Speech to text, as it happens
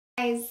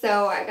guys,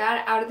 so I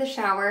got out of the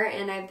shower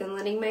and I've been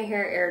letting my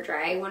hair air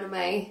dry. One of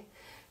my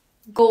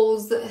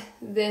goals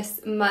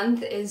this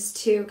month is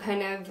to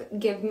kind of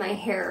give my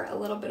hair a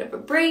little bit of a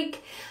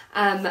break,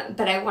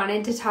 but I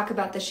wanted to talk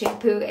about the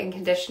shampoo and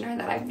conditioner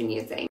that I've been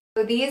using.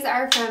 So these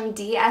are from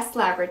DS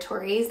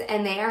Laboratories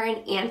and they are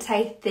an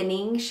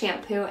anti-thinning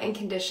shampoo and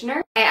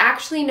conditioner. I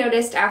actually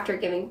noticed after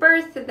giving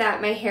birth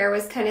that my hair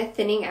was kind of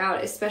thinning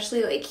out,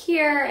 especially like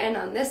here and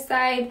on this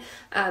side,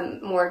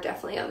 more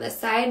definitely on this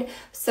side.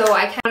 So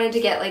I kind of wanted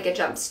to get like a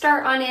jump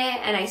start on it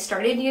and I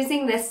started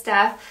using this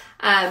stuff.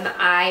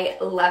 I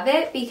love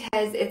it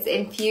because it's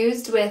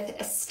infused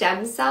with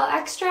stem cell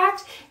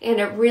extract and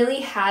it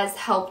really has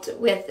helped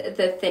with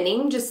the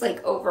thinning just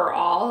like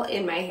overall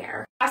in my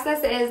hair. The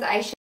process is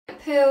I shampoo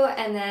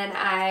and then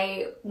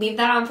I leave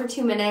that on for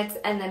 2 minutes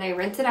and then I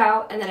rinse it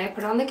out and then I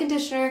put on the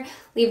conditioner,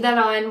 leave that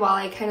on while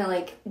I kind of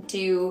like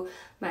do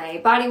my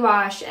body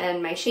wash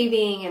and my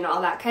shaving and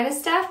all that kind of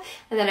stuff,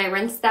 and then I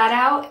rinse that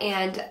out,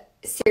 and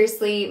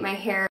seriously, my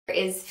hair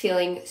is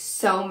feeling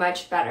so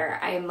much better.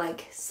 I am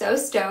like so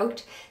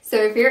stoked. So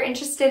if you're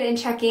interested in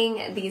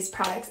checking these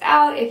products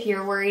out, if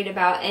you're worried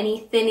about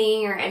any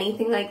thinning or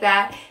anything like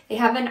that, they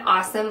have an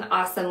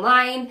awesome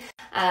line.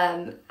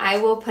 I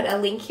will put a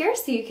link here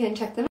so you can check them out.